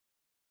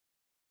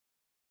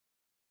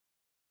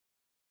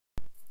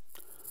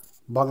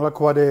বাংলা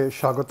কোয়াডে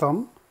স্বাগতম।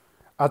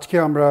 আজকে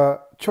আমরা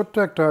ছোট্ট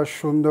একটা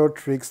সুন্দর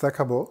ট্রিক্স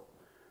দেখাবো।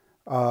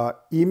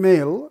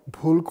 ইমেল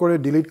ভুল করে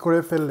ডিলিট করে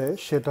ফেললে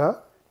সেটা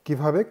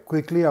কিভাবে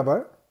কুইকলি আবার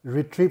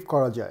রিট্রিভ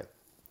করা যায়,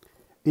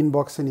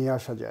 ইনবক্সে নিয়ে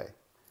আসা যায়।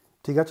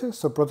 ঠিক আছে,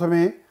 সো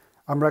প্রথমে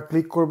আমরা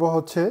ক্লিক করব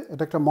হচ্ছে,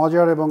 এটা একটা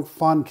মজার এবং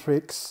ফান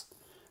ট্রিক্স।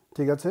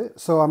 ঠিক আছে,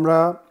 সো আমরা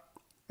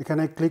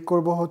এখানে ক্লিক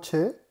করব হচ্ছে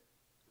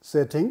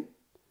সেটিং,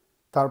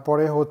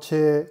 তারপরে হচ্ছে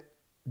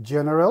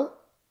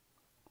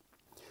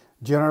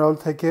জেনারেল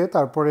থেকে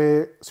তারপরে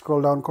স্ক্রল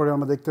ডাউন করে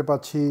আমরা দেখতে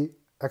পাচ্ছি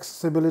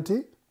অ্যাক্সেসিবিলিটি।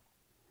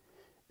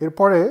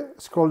 এরপরে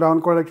স্ক্রল ডাউন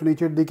করে একটু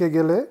নিচের দিকে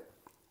গেলে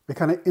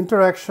এখানে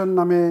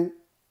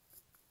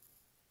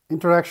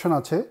ইন্টারাকশন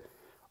আছে,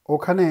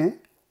 ওখানে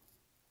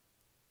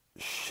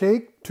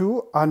শেক টু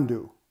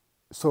আনডু।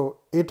 সো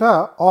এটা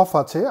অফ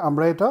আছে,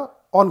 আমরা এটা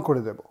অন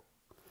করে দেব।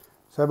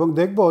 সো এবং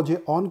দেখব যে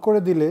অন করে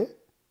দিলে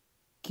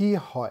কি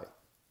হয়।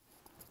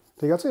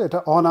 ঠিক আছে, এটা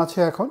অন আছে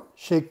এখন,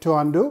 শেক টু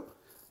আনডু।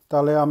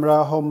 তাহলে আমরা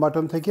হোম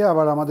বাটন থেকে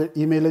আবার আমাদের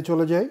ইমেইলে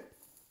চলে যাই।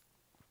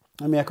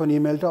 আমি এখন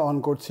ইমেলটা অন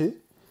করছি।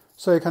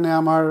 সো এখানে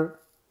আমার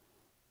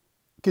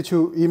কিছু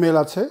ইমেল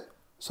আছে।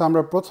 সো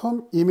আমরা প্রথম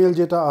ইমেল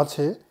যেটা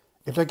আছে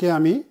এটাকে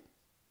আমি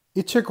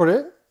ইচ্ছে করে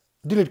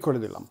ডিলিট করে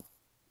দিলাম।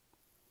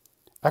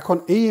 এখন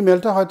এই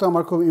ইমেলটা হয়তো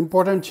আমার খুব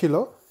ইম্পর্ট্যান্ট ছিল,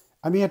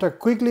 আমি এটা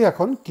কুইকলি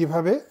এখন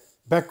কিভাবে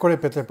ব্যাক করে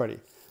পেতে পারি।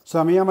 সো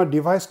আমি আমার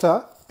ডিভাইসটা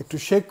একটু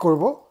শেক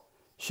করব।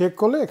 শেক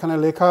করলে এখানে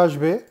লেখা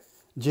আসবে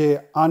যে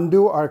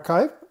আনডু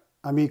আর্কাইভ।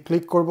 আমি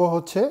ক্লিক করব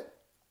হচ্ছে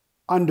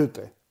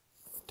আনডুতে।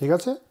 ঠিক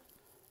আছে,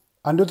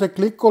 আনডুতে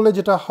ক্লিক করলে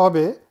যেটা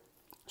হবে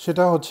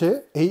সেটা হচ্ছে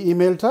এই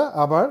ইমেলটা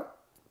আবার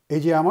এই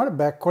যে আমার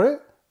ব্যাক করে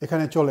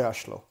এখানে চলে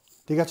আসলো।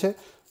 ঠিক আছে,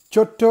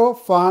 ছোট্ট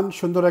ফান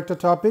সুন্দর একটা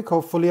টপিক।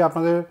 হোপফুলি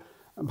আপনাদের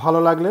ভালো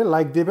লাগলে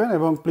লাইক দিবেন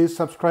এবং please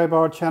subscribe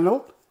our channel.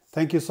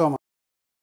 Thank you so much.